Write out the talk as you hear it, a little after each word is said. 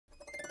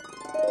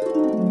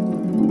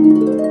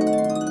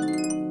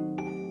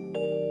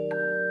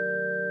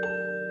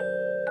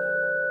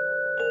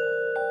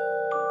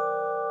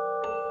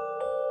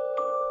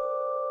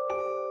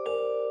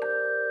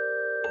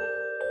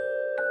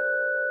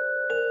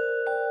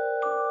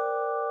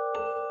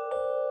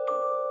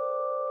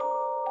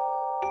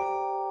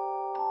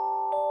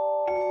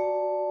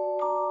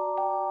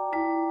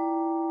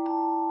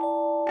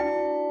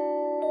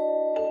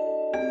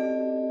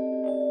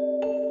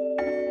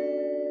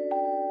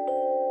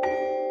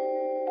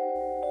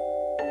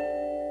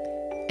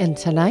And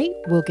tonight,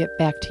 we'll get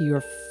back to your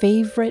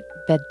favorite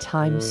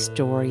bedtime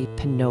story,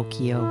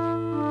 Pinocchio.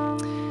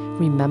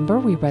 Remember,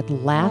 we read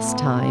last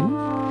time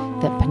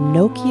that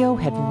Pinocchio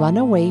had run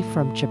away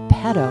from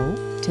Geppetto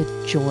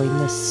to join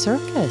the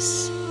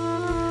circus.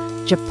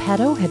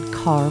 Geppetto had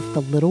carved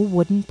the little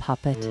wooden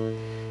puppet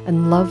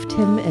and loved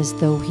him as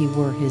though he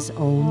were his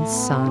own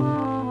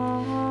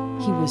son.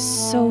 He was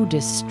so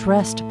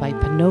distressed by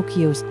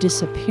Pinocchio's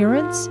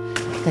disappearance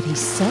that he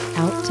set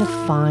out to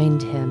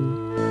find him,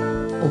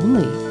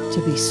 only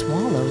to be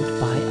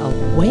swallowed by a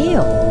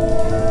whale.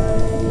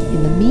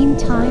 In the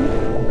meantime,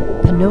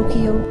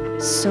 Pinocchio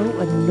so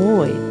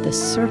annoyed the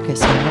circus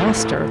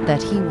master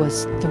that he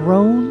was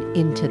thrown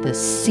into the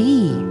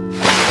sea.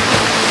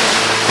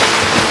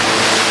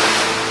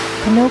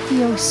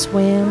 Pinocchio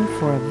swam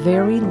for a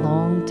very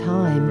long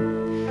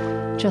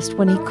time. Just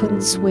when he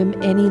couldn't swim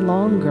any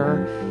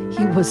longer,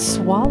 he was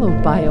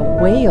swallowed by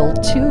a whale,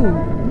 too.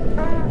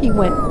 He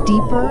went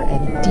deeper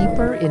and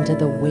deeper into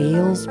the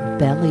whale's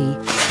belly,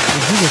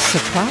 and he was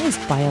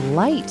surprised by a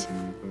light.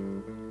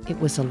 It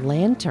was a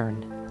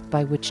lantern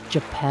by which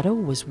Geppetto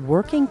was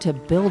working to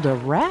build a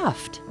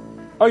raft.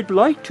 "I'd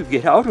like to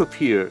get out of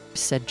here,"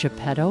 said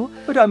Geppetto.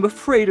 "but I'm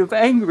afraid of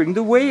angering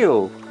the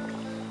whale."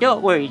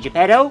 "Don't worry,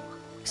 Geppetto,"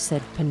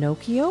 said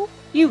Pinocchio.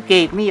 "You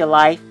gave me a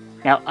life.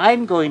 Now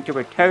I'm going to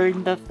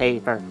return the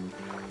favor."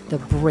 The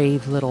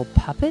brave little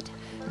puppet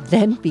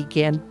then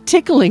began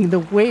tickling the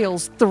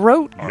whale's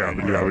throat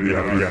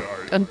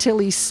until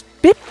he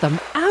spit them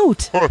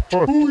out.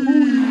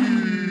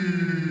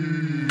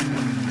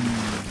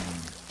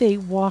 They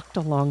walked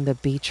along the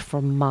beach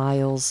for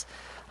miles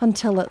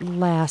until at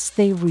last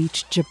they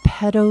reached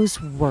Geppetto's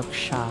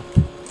workshop.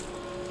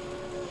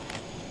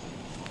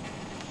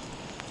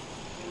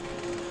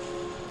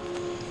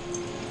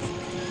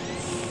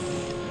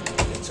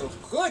 It's so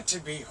good to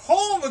be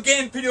home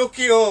again,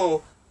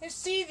 Pinocchio. And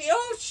see the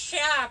old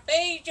shop,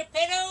 eh,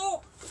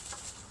 Geppetto?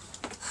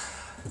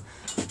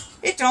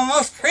 It's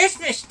almost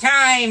Christmas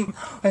time,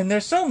 and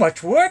there's so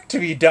much work to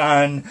be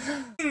done.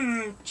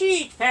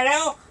 Gee,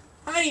 Geppetto,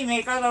 how do you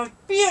make all those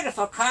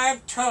beautiful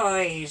carved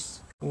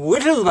toys?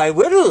 Whittle by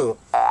whittle.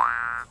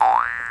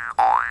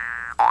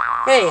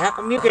 Hey, how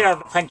come you get all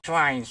the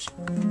punchlines?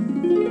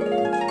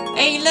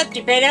 Hey, look,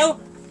 Geppetto,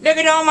 look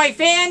at all my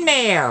fan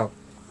mail.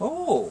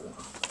 Oh.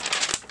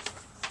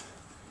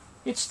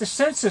 It's the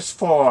census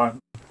form.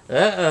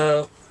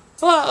 Uh-oh.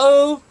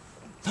 Uh-oh.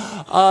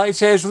 It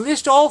says,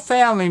 list all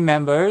family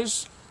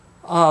members,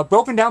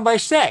 broken down by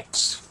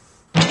sex.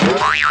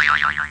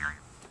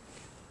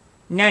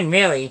 None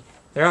really.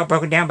 They're all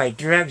broken down by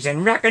drugs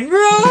and rock and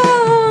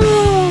roll!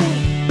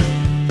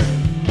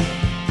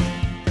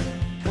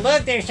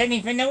 Look, they're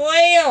sending from the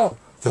whale!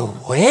 The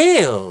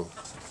whale?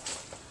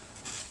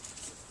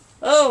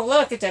 Oh,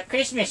 look, it's a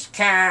Christmas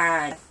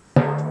card!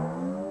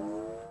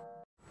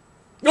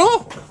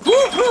 Oh!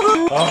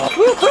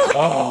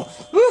 Oh!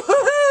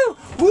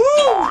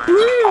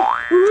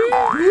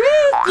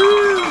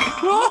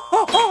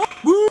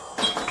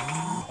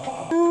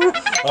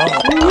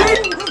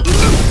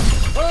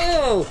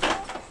 Oh!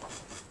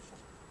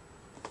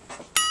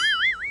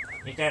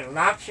 You got a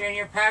lobster in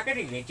your pocket,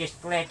 or you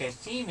just glad to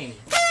see me?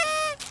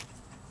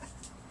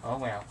 Oh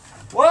well.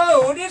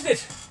 Whoa! What is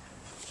it?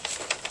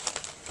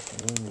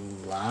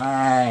 Ooh,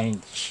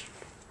 lunch.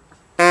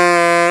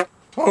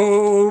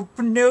 Oh,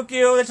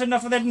 Pinocchio, that's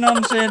enough of that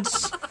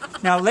nonsense.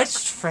 Now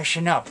let's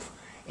freshen up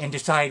and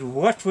decide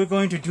what we're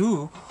going to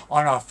do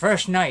on our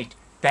first night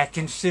back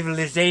in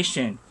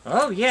civilization.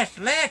 Oh yes,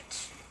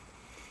 let's.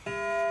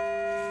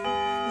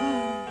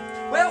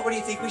 Well, what do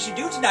you think we should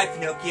do tonight,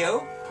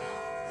 Pinocchio?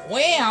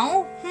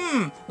 Well,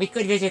 we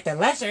could visit the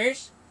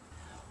Lessers.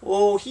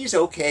 Oh, he's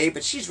okay,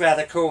 but she's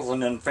rather cold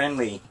and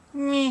unfriendly.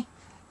 Meh.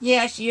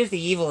 Yeah, she is the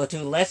evil of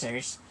two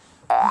Lessers.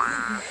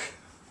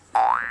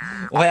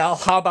 Well,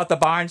 how about the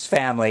Barnes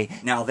family?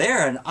 Now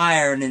they're an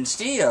iron and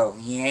steel.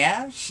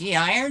 Yeah, she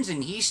irons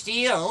and he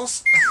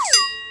steals.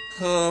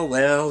 Oh,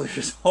 well,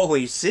 there's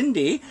always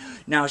Cindy.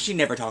 Now, she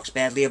never talks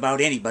badly about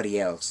anybody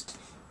else.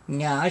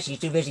 No, she's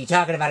too busy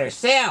talking about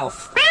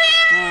herself.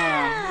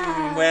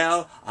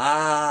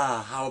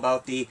 How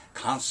about the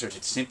concert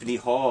at Symphony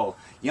Hall?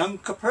 Young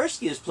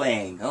Kaspersky is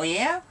playing. Oh,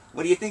 yeah?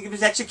 What do you think of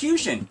his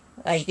execution?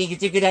 I think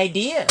it's a good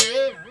idea.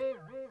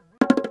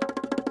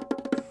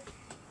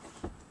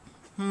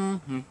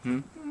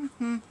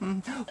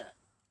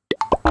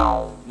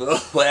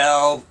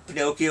 Well,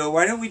 Pinocchio,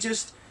 why don't we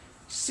just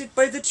sit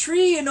by the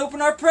tree and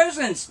open our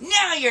presents?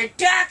 Now you're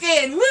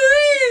talking! Woo!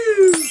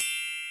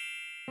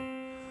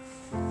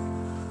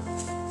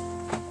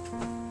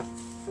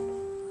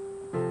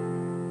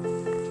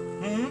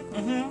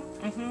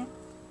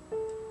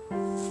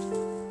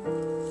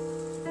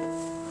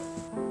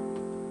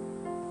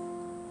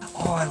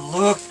 Oh, and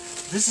look,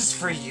 this is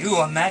for you,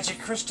 a magic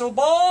crystal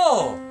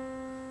ball.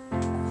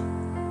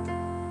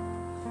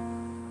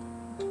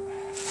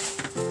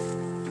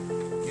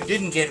 You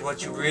didn't get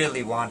what you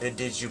really wanted,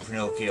 did you,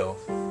 Pinocchio?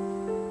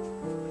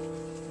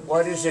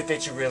 What is it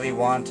that you really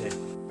wanted?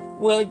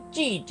 Well,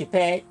 gee,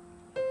 Geppetto,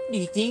 Do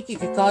you think you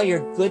could call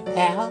your good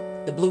pal,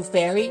 the Blue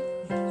Fairy,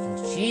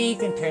 so she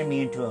can turn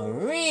me into a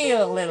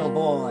real little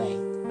boy?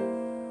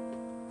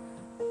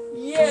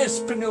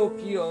 Yes,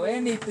 Pinocchio,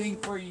 anything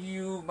for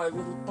you, my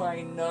little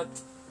pine nut.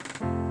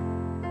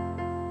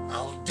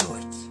 I'll do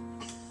it.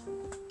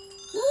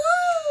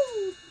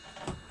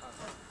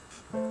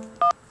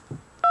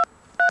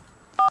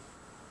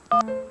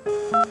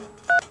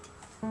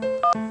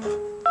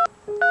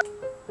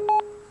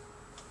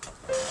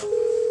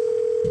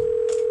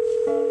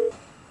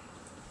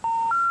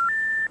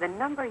 The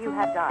number you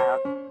have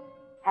dialed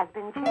has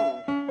been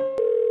changed.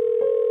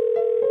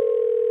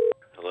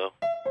 Hello?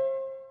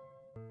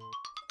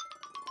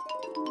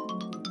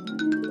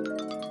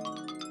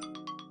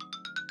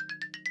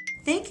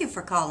 Thank you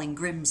for calling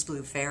Grimm's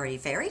Blue Fairy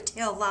Fairy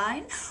Tale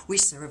Line. We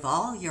serve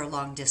all your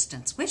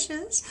long-distance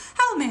wishes.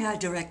 How may I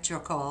direct your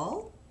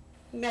call?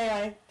 May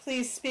I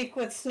please speak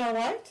with Snow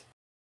White?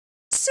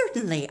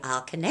 Certainly,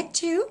 I'll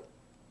connect you.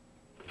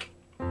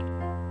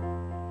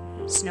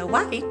 Snow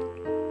White?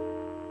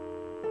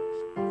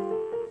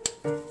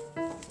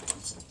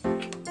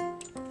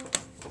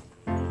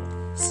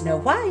 Snow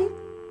White?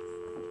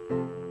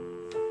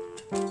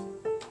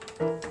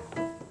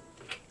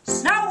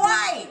 Snow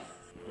White!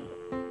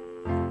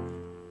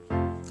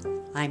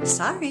 I'm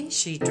sorry,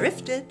 she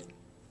drifted.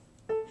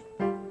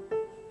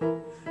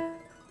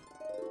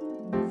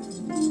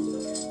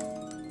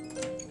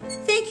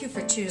 Thank you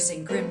for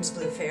choosing Grimm's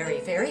Blue Fairy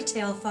Fairy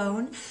Tale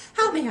Phone.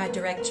 How may I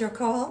direct your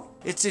call?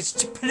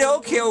 It's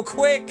Pinocchio,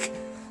 quick!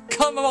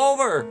 Come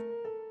over!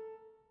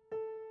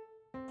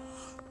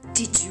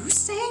 Did you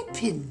say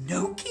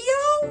Pinocchio?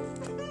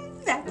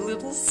 That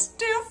little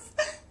stiff.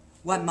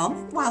 One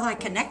moment while I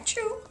connect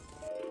you.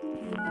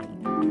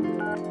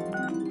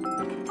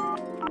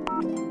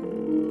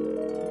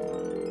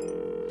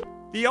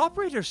 The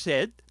operator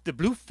said the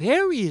Blue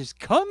Fairy is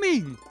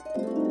coming.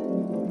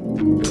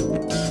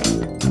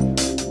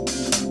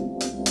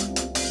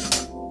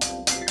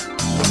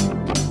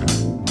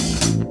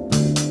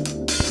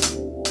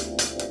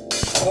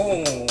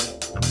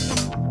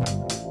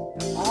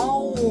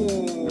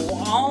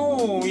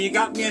 Oh, you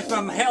got me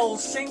from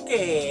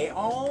Helsinki.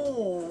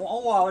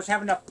 I was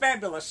having a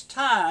fabulous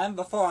time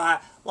before I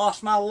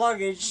lost my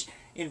luggage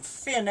in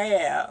thin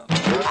air.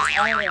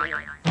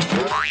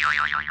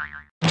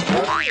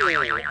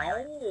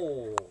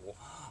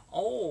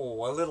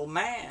 A little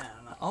man.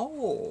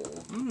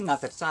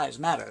 Not that size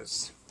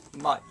matters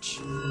much.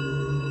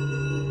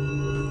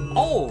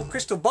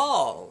 Crystal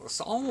balls.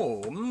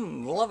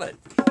 Love it.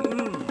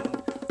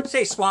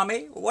 Say,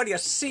 Swami, what do you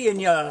see in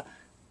your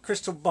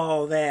crystal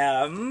ball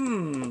there?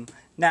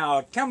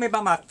 Now, tell me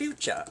about my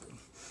future.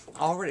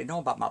 I already know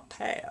about my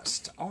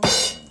past.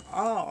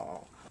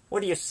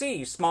 What do you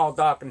see, small,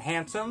 dark, and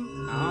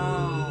handsome?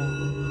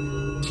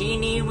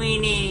 Teeny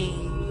weeny,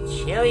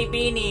 chilly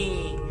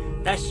beanie,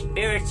 the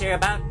spirits are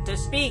about to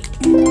speak.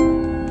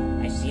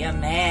 I see a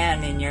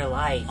man in your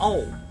life.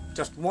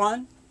 Just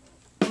one?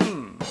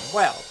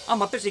 Well,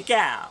 I'm a busy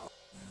gal.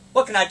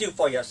 What can I do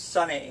for you,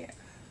 Sonny?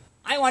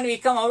 I want to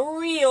become a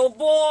real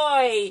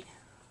boy. I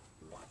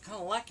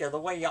kind of like you the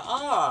way you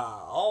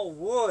are. All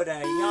wood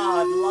and a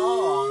yard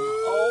long.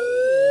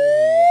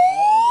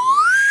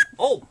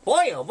 Oh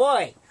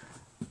boy.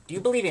 Do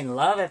you believe in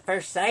love at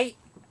first sight?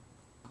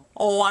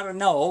 I don't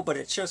know, but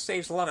it sure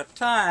saves a lot of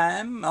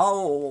time. I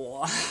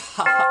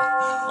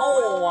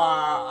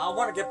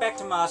want to get back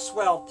to my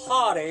swell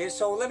party,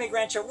 so let me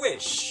grant your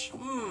wish.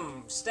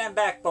 Stand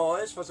back,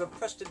 boys, for some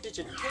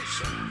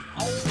prestidigitation.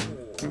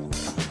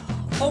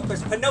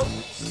 Hocus Pocus,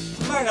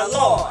 murder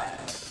lord,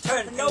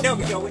 turn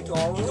Pinocchio into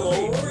a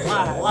real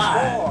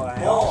live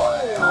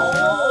boy.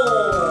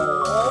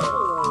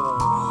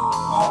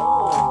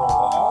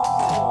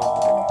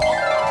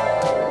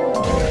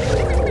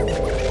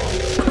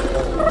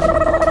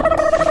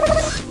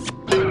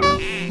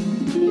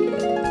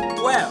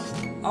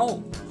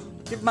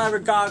 Give my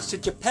regards to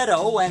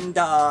Geppetto and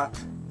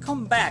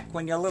come back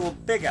when you're a little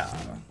bigger.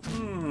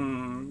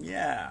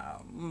 Yeah.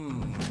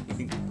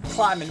 You can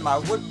climb in my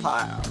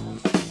woodpile.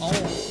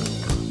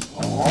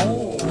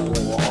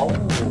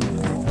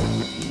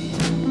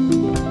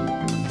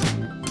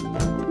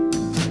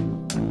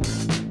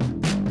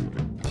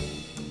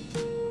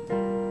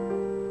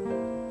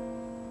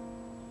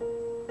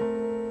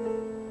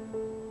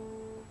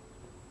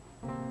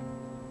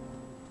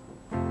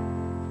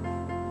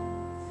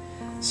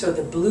 So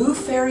the Blue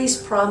Fairy's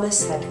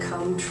promise had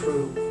come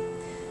true.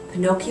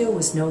 Pinocchio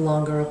was no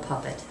longer a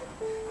puppet.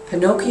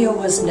 Pinocchio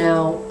was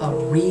now a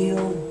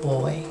real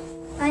boy.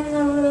 I'm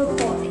a little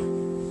boy.